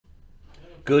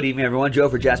Good evening, everyone. Joe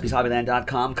for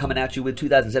JaspysHobbyland.com coming at you with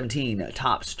 2017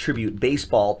 Topps Tribute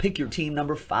Baseball. Pick your team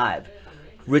number 5.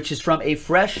 Rich is from a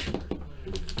fresh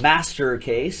master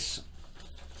case.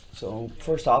 So,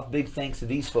 first off, big thanks to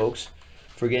these folks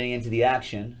for getting into the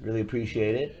action. Really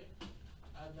appreciate it.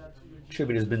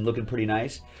 Tribute has been looking pretty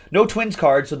nice. No Twins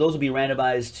cards, so those will be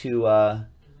randomized to,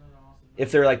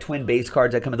 if they're like twin base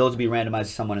cards that come in, those will be randomized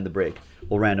to someone in the break.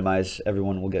 We'll randomize,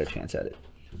 everyone will get a chance at it.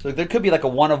 So there could be like a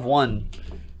 1 of 1,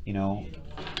 you know,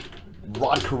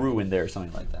 Rod Carew in there or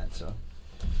something like that. So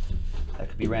that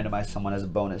could be randomized to someone as a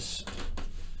bonus.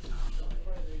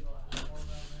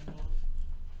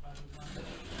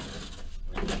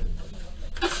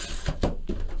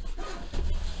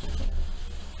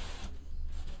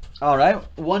 All right,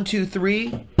 1, 2,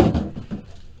 3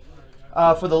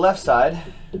 for the left side,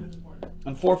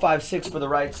 and 4, 5, 6 for the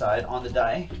right side on the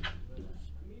die.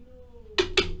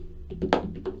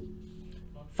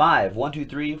 5, 1, 2,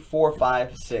 3, 4,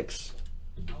 5, 6.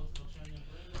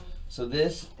 So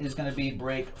this is going to be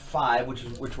break 5, which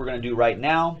we're going to do right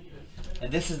now,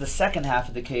 and this is the second half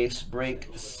of the case, break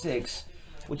 6,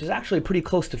 which is actually pretty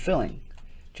close to filling.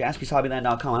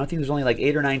 JaspysHobbyland.com. I don't think there's only like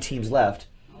 8 or 9 teams left,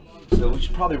 so we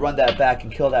should probably run that back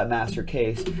and kill that master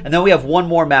case, and then we have one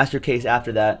more master case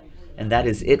after that, and that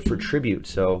is it for Tribute.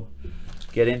 So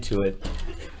get into it.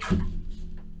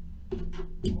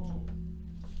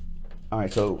 All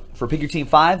right, so for Pick Your Team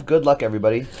 5, good luck,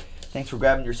 everybody. Thanks for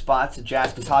grabbing your spots at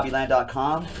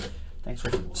JaspysHobbyland.com. Thanks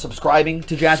for subscribing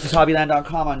to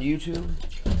JaspysHobbyland.com on YouTube.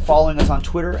 Following us on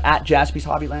Twitter at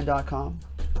JaspysHobbyland.com.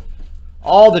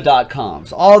 All the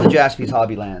 .coms, all the Jaspys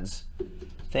Hobbylands.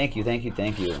 Thank you, thank you,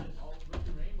 thank you.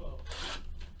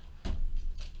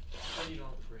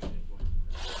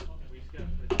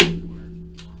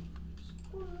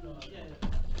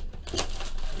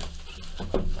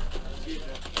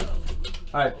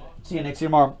 All right, see you, Nick. See you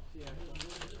tomorrow.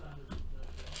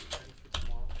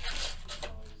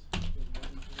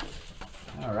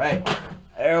 All right,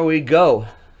 there we go. All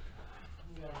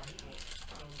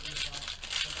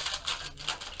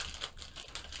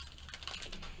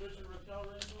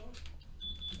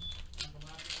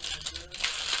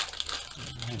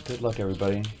right, good luck,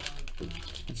 everybody.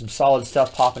 Get some solid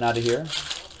stuff popping out of here.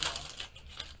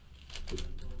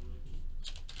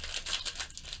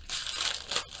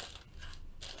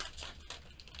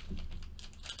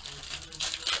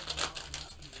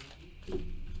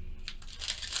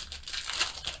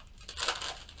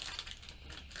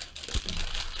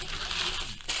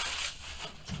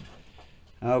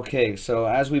 Okay, so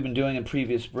as we've been doing in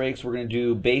previous breaks, we're going to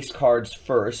do base cards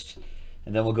first,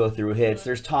 and then we'll go through hits.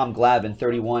 There's Tom Glavine,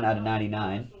 31 out of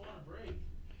 99.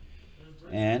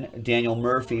 And Daniel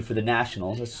Murphy for the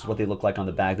Nationals. This is what they look like on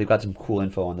the back. They've got some cool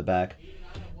info on the back.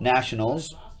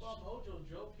 Nationals.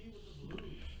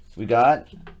 We got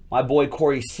my boy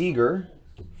Corey Seager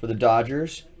for the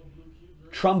Dodgers.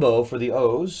 Trumbo for the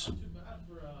O's.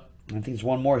 I think there's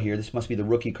one more here. This must be the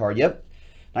rookie card. Yep.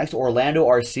 Nice Orlando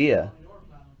Arcia.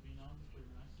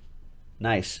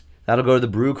 Nice. That'll go to the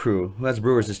Brew Crew. Who has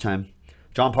Brewers this time?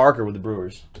 John Parker with the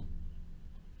Brewers.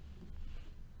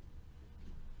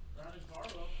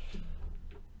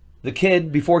 The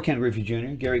kid before Ken Griffey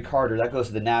Jr., Gary Carter, that goes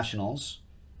to the Nationals.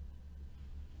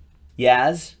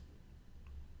 Yaz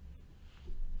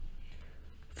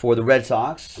for the Red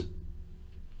Sox.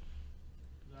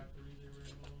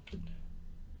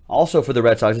 Also for the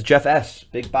Red Sox, it's Jeff S.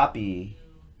 Big Boppy.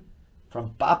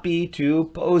 From Boppy to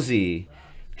Posey.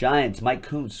 Giants, Mike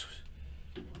Kuntz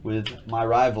with my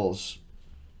rivals.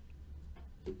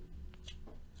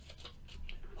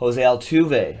 Jose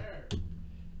Altuve.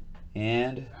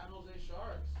 And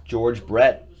George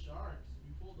Brett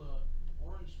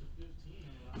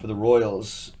for the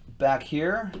Royals. Back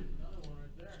here,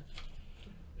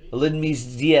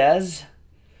 Aledmys Diaz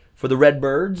for the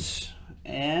Redbirds.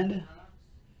 And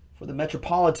for the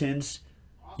Metropolitans,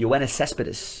 Yoenis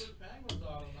Cespedes.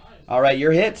 All right,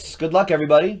 your hits. Good luck,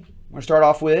 everybody. We're going to start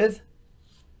off with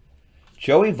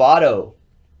Joey Votto,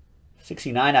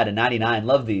 69 out of 99.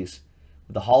 Love these.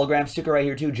 With the hologram sticker right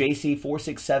here, too.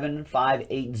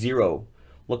 JC467580.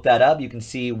 Look that up. You can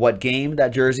see what game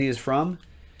that jersey is from.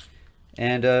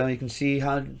 And you can see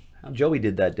how Joey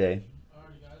did that day. All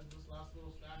right, guys. This last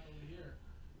little stack over here.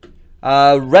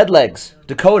 Redlegs,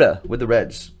 Dakota with the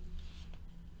Reds.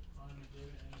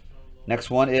 Next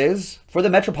one is for the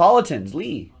Metropolitans,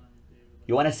 Lee.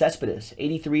 Yoenis Cespedes,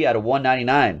 83 out of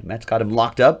 199. Mets got him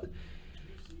locked up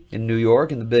in New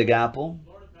York in the Big Apple.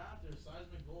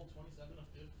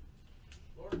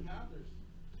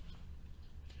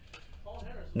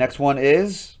 Next one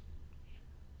is,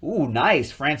 ooh,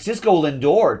 nice. Francisco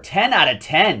Lindor, 10 out of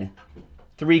 10.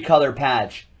 3-color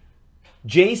patch.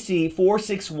 JC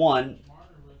 461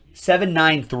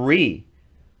 793.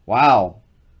 Wow.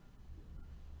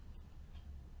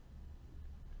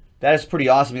 That is pretty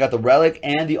awesome. We got the relic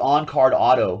and the on-card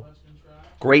auto.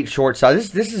 Great shortstop.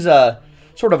 This is a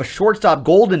sort of a shortstop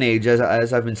golden age,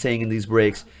 as I've been saying in these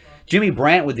breaks. Jimmy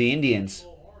Brandt with the Indians.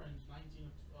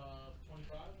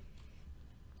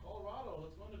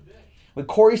 With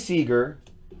Corey Seager,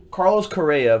 Carlos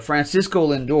Correa, Francisco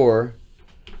Lindor.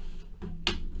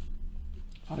 A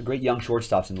lot of great young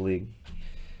shortstops in the league.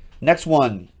 Next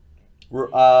one.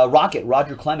 Rocket,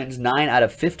 Roger Clemens, 9 out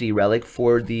of 50 relic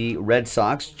for the Red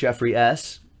Sox, Jeffrey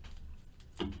S.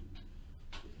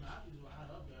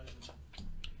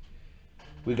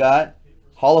 We got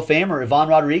Hall of Famer Ivan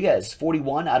Rodriguez,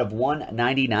 41 out of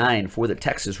 199 for the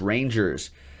Texas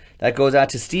Rangers. That goes out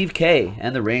to Steve K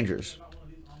and the Rangers.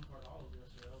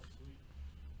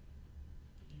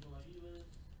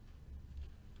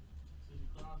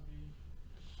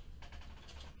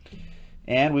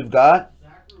 And we've got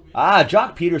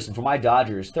Jock Peterson for my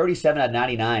Dodgers, 37 out of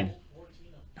 99.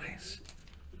 Nice.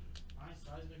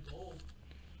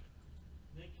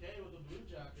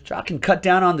 Jock can cut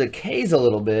down on the Ks a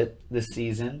little bit this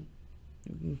season.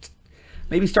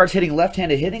 Maybe starts hitting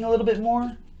left-handed hitting a little bit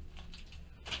more.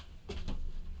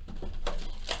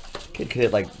 Kid could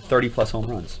hit like 30-plus home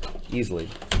runs easily,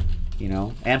 you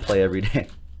know, and play every day.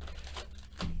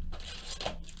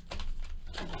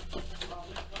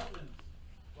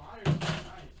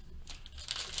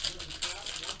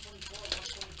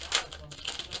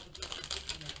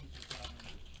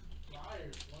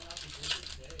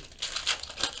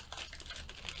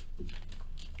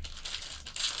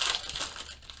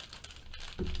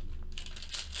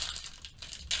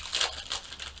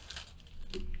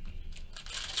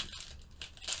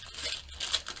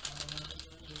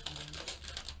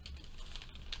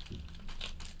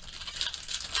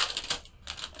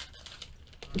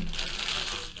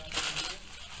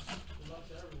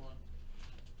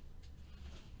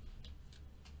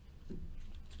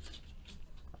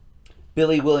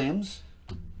 Billy Williams.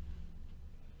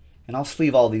 And I'll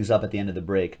sleeve all these up at the end of the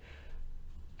break.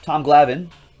 Tom Glavine.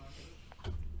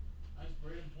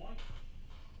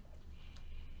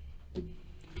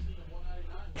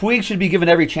 Puig should be given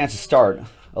every chance to start,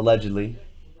 allegedly.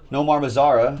 Nomar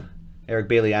Mazara. Eric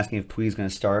Bailey asking if Puig's going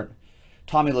to start.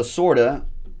 Tommy Lasorda.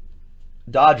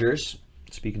 Dodgers.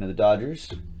 Speaking of the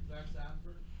Dodgers.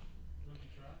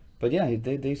 But yeah,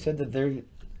 they said that they're...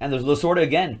 And there's Lasorda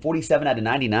again, 47 out of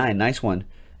 99. Nice one.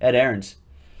 Ed Aarons.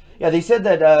 Yeah, they said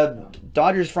that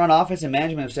Dodgers front office and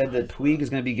management have said that Puig is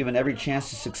going to be given every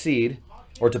chance to succeed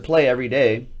or to play every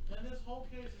day.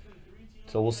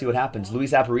 So we'll see what happens.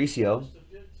 Luis Aparicio.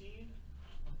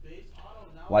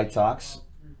 White Sox.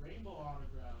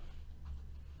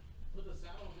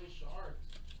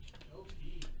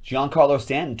 Giancarlo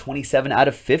Stanton, 27 out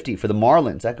of 50 for the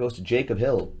Marlins. That goes to Jacob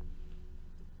Hill.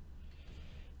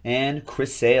 And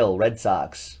Chris Sale, Red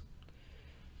Sox.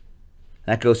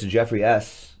 That goes to Jeffrey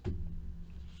S.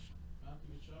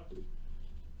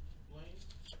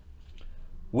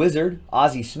 Wizard,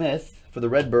 Ozzie Smith for the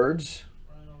Redbirds.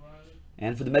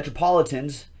 And for the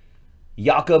Metropolitans,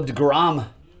 Jacob deGrom.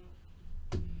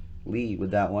 Lee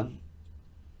with that one.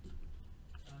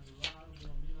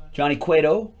 Johnny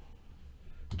Cueto,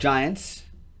 Giants.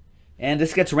 And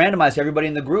this gets randomized to everybody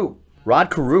in the group. Rod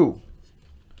Carew,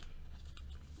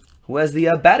 who has the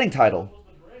batting title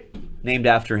named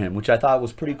after him, which I thought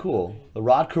was pretty cool. The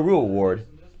Rod Carew Award.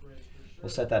 We'll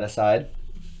set that aside.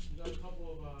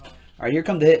 All right, here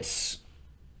come the hits.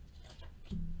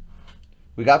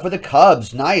 We got for the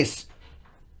Cubs. Nice.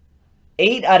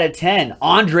 8 out of 10.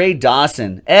 Andre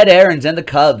Dawson. Ed Aarons and the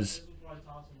Cubs.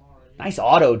 Nice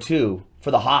auto, too,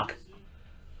 for the Hawk.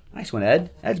 Nice one,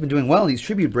 Ed. Ed's been doing well in these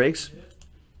tribute breaks.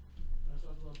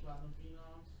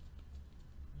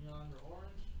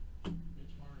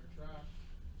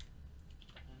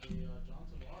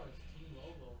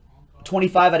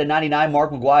 $25 out of 99,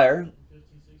 Mark McGuire.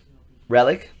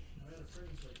 Relic.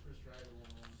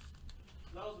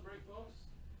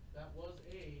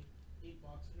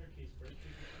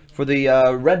 For the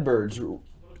Redbirds,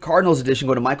 Cardinals edition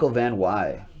go to Michael Van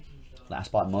Wy. Last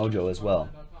spot mojo as well.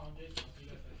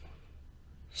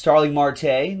 Starling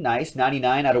Marte, nice,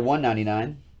 99 out of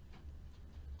 199.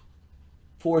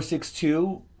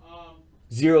 462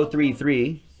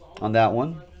 033 on that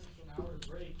one.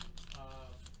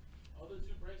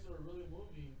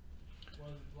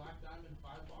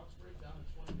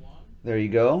 There you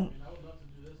go.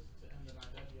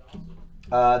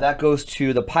 That goes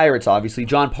to the Pirates, obviously.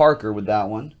 John Parker with that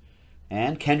one.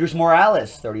 And Kendrys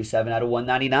Morales, 37 out of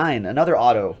 199. Another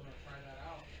auto.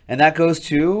 And that goes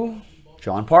to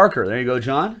John Parker. There you go,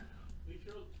 John.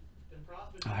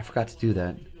 Oh, I forgot to do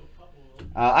that.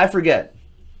 I forget,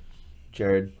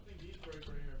 Jared.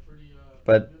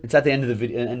 But it's at the end of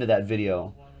the end of that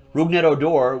video. Rougned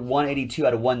Odor, 182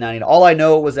 out of 190. All I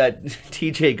know was that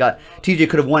TJ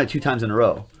could have won it 2 times in a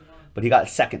row, but he got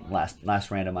second last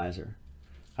randomizer.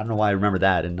 I don't know why I remember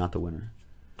that and not the winner.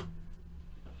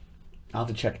 I'll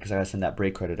have to check it because I got to send that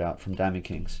break credit out from Diamond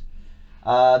Kings.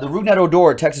 The Rougned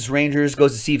Odor, Texas Rangers,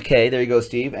 goes to Steve K. There you go,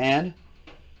 Steve. And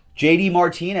JD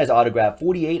Martinez autograph,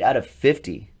 48 out of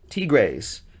 50.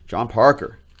 Tigres, John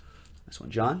Parker. This one,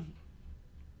 John.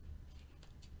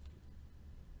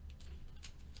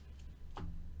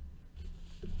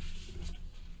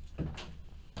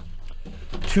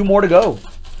 Two more to go.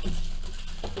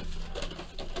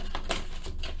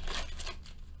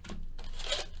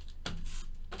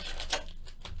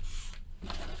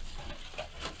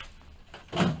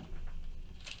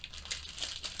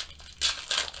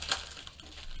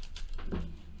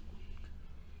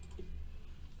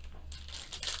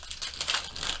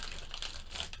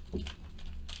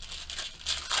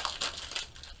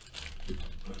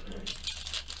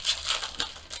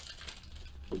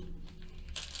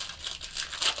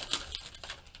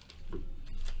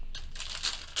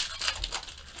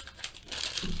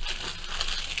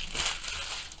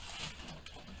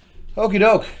 Okie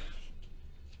doke.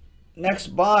 Next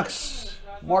box.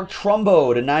 Mark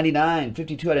Trumbo to 99.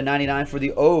 52 out of 99 for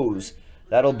the O's.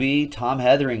 That'll be Tom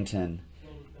Hetherington.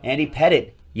 Andy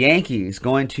Pettit, Yankees,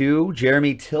 going to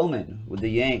Jeremy Tillman with the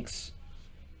Yanks.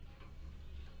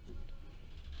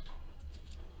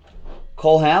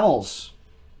 Cole Hamels,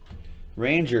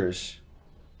 Rangers.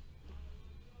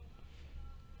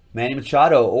 Manny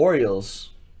Machado, Orioles.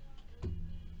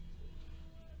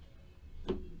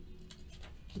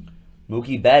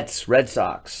 Mookie Betts, Red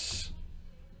Sox.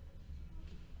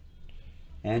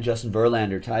 And Justin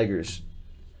Verlander, Tigers.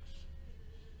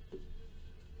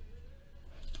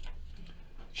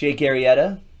 Jake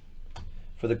Arrieta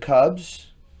for the Cubs.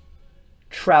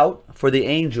 Trout for the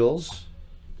Angels.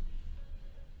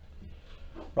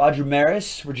 Roger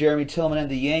Maris for Jeremy Tillman and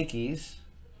the Yankees.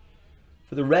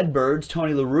 For the Redbirds,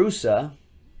 Tony La Russa.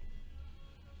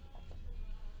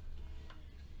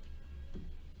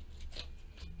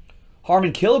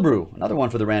 Harmon Killebrew, another one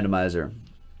for the randomizer.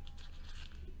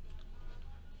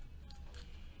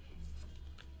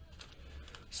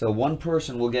 So one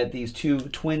person will get these 2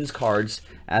 Twins cards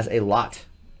as a lot.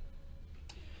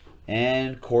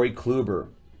 And Corey Kluber.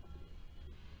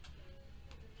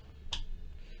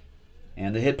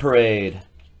 And the hit parade.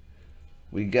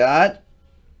 We got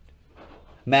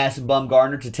Madison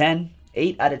Bumgarner to 10.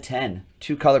 8 out of 10.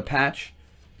 2-color patch.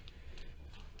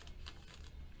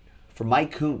 For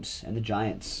Mike Kuntz and the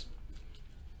Giants.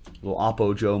 Little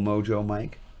Oppo Joe Mojo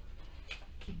Mike.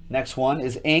 Next one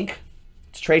is ink.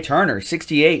 It's Trey Turner,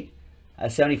 68 out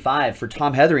of 75 for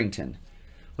Tom Hetherington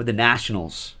with the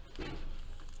Nationals.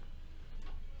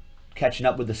 Catching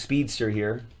up with the speedster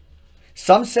here.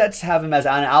 Some sets have him as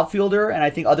an outfielder, and I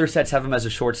think other sets have him as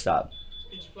a shortstop.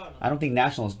 I don't think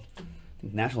Nationals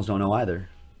don't know either.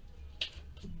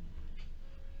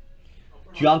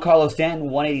 Giancarlo Stanton,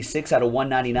 186 out of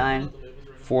 199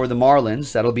 for the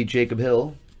Marlins. That'll be Jacob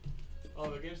Hill.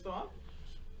 Oh, the game's still on?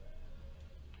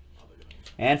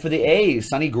 And for the A's,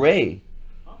 Sonny Gray,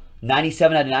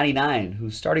 97 out of 99,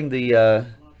 who's starting the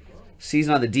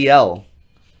season on the DL. I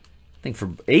think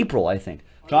for April, I think.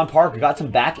 John Parker got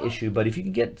some back issue, but if you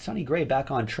can get Sonny Gray back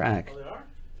on track,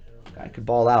 guy could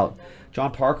ball out.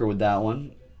 John Parker with that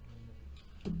one.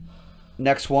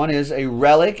 Next one is a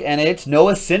relic, and it's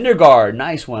Noah Syndergaard.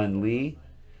 Nice one, Lee.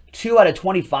 2 out of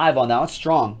 25 on that one.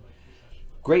 Strong.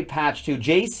 Great patch, too.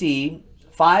 JC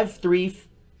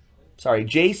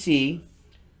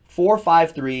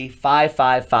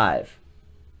 453555.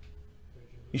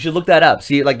 You should look that up.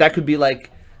 See, like that could be like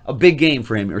a big game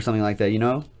for him or something like that, you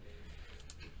know?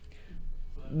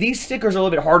 These stickers are a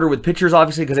little bit harder with pitchers,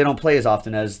 obviously, because they don't play as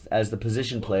often as the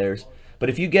position players.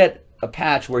 But if you get a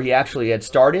patch where he actually had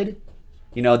started,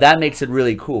 you know, that makes it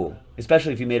really cool,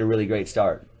 especially if you made a really great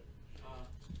start.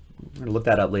 We're going to look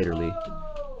that up later, Lee.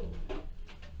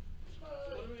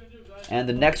 And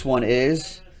the next one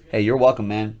is, hey, you're welcome,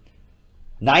 man.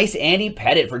 Nice Andy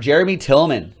Pettit for Jeremy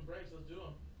Tillman.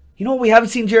 You know what? We haven't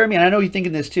seen Jeremy, and I know you're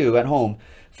thinking this too at home.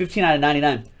 15 out of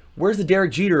 99. Where's the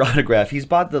Derek Jeter autograph? He's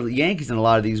bought the Yankees in a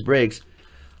lot of these breaks.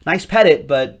 Nice Pettit,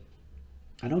 but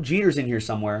I know Jeter's in here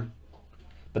somewhere.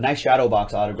 But nice shadow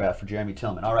box autograph for Jeremy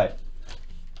Tillman. All right.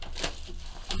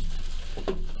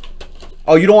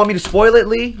 Oh, you don't want me to spoil it,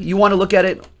 Lee? You want to look at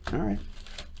it? All right.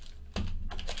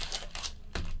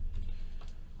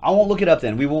 I won't look it up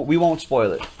then. We won't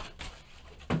spoil it.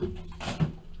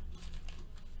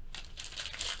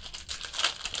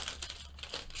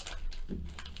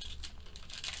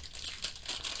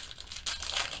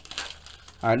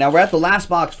 All right, now we're at the last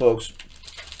box, folks.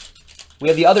 We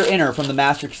have the other inner from the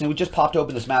master case. We just popped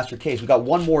open this master case. We got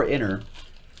one more inner.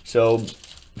 So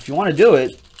if you want to do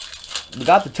it, we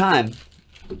got the time.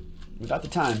 We got the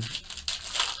time.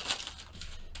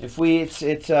 If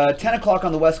it's 10 o'clock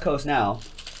on the West Coast now.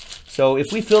 So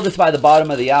if we fill this by the bottom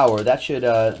of the hour, that should,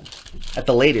 at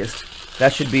the latest,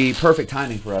 that should be perfect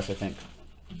timing for us, I think.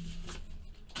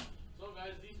 So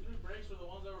guys, these 3 breaks were the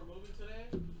ones that were moving today.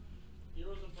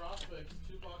 Heroes and Prospects,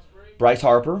 2-box break. Bryce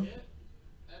Harper. SPX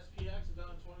is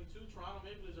down to 22. Toronto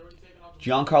Maple Leafs already taken off.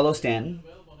 Giancarlo Stanton.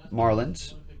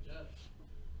 Marlins.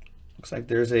 Looks like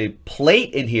there's a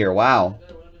plate in here. Wow.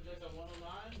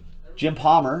 Jim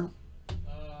Palmer.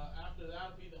 After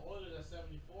that would be the Oilers at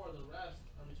 74. The rest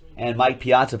are between. And Mike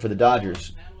Piazza for the Dodgers.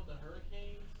 And with the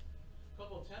Hurricanes. A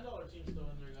couple of $10 teams still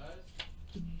in there,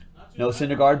 guys. No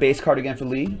Syndergaard, base card again for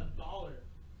Lee. Per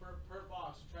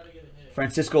box to try to get a hit.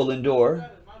 Francisco Lindor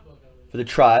for the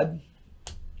Tribe.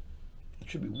 There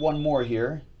should be one more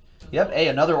here. Yep, hey,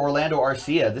 another Orlando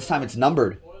Arcia. This time it's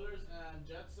numbered.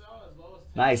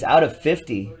 Nice, out of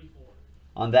 50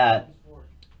 on that.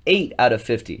 8 out of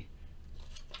 50.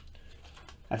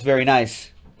 That's very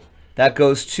nice. That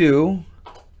goes to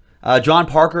John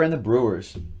Parker and the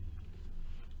Brewers.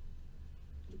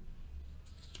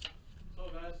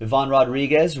 Ivan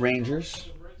Rodriguez, Rangers.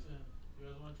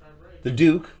 The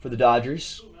Duke for the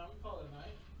Dodgers.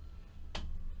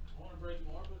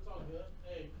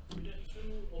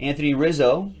 Anthony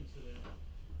Rizzo.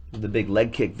 The big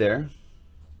leg kick there.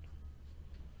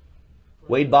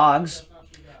 Wade Boggs.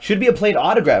 Should be a plate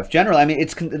autograph. Generally, I mean,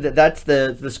 that's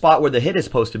the spot where the hit is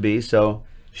supposed to be, so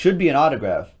should be an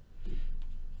autograph.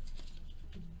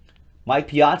 Mike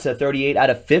Piazza, 38 out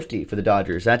of 50 for the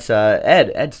Dodgers. That's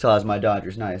Ed. Ed still has my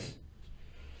Dodgers. Nice.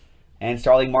 And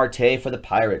Starling Marte for the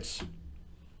Pirates.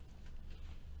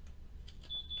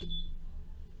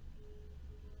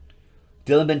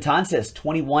 Dylan Betances,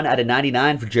 21 out of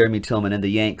 99 for Jeremy Tillman and the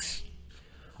Yanks.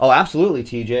 Oh, absolutely,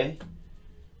 TJ.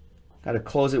 Got to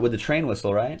close it with the train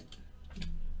whistle, right?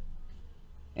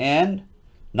 And,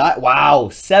 wow,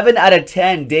 7 out of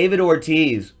 10, David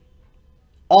Ortiz.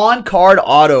 On-card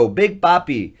auto, Big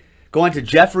Papi, going to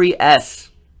Jeffrey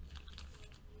S.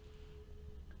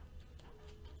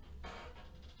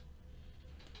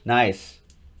 Nice.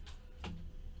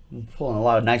 I'm pulling a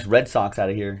lot of nice Red Sox out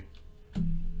of here.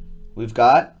 We've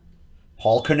got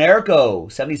Paul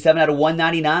Konerko, 77 out of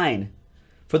 199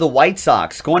 for the White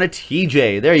Sox. Going to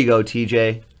TJ. There you go,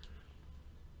 TJ.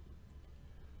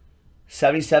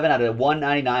 77 out of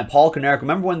 199. Paul Konerko.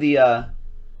 Remember when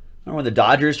the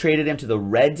Dodgers traded him to the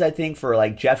Reds, I think, for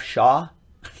like Jeff Shaw?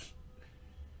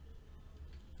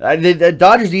 The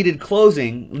Dodgers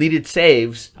needed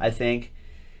saves, I think.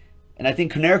 And I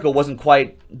think Konerko wasn't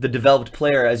quite the developed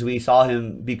player as we saw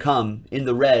him become in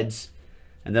the Reds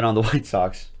and then on the White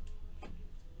Sox.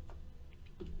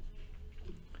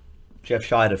 Jeff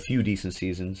Shaw had a few decent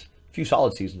seasons. A few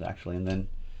solid seasons, actually. And then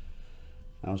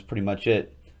that was pretty much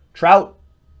it. Trout,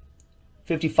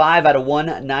 55 out of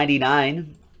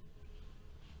 199.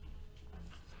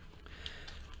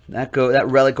 That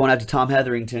relic going out to Tom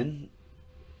Hetherington.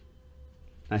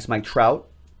 Nice Mike Trout.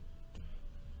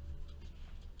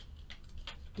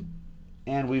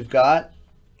 And we've got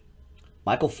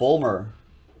Michael Fulmer,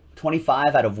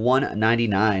 25 out of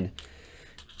 199.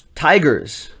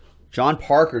 Tigers, John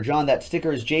Parker. John, that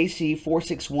sticker is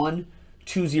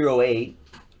JC461208.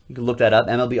 You can look that up,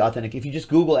 MLB Authentic. If you just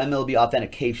Google MLB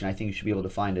Authentication, I think you should be able to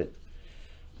find it.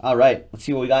 All right, let's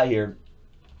see what we got here.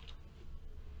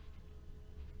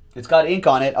 It's got ink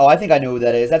on it. Oh, I think I know who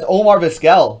that is. That's Omar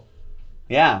Vizquel.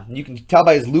 Yeah, you can tell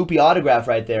by his loopy autograph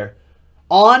right there.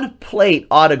 On-plate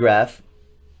autograph.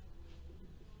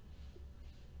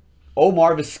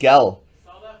 Omar Vizquel.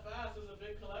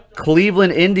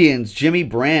 Cleveland Indians, Jimmy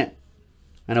Brandt.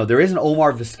 I know, there is an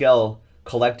Omar Vizquel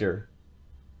collector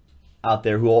out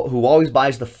there who always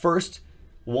buys the first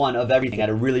one of everything at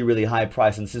a really, really high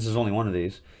price, and since there's only one of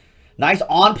these. Nice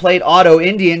on-plate auto,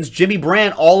 Indians, Jimmy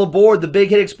Brandt, all aboard the Big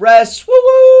Hit Express.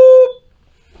 Woo-woo!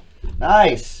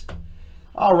 Nice.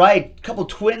 All right, a couple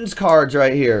Twins cards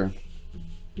right here.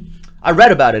 I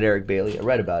read about it, Eric Bailey. I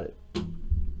read about it.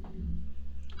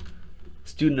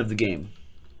 Student of the game.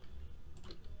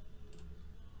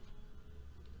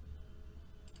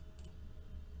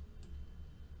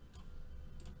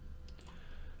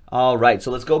 All right, so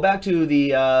let's go back to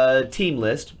the team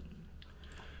list.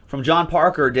 From John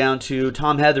Parker down to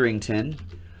Tom Hetherington.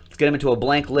 Let's get them into a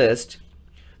blank list.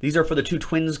 These are for the 2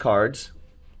 Twins cards.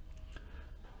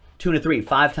 2 and a 3,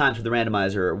 5 times for the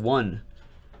randomizer. 1,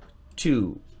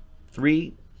 2,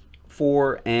 3,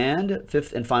 4, and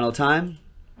 5th and final time.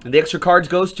 And the extra cards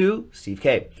goes to Steve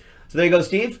K. So there you go,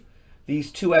 Steve.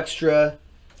 These 2 extra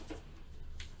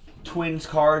Twins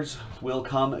cards will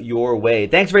come your way.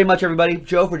 Thanks very much, everybody.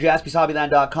 Joe for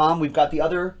JaspysHobbyland.com. We've got the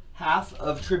other half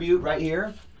of Tribute right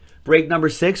here. Break number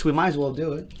 6. We might as well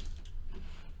do it.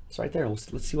 It's right there.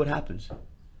 Let's see what happens.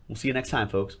 We'll see you next time,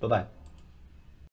 folks. Bye-bye.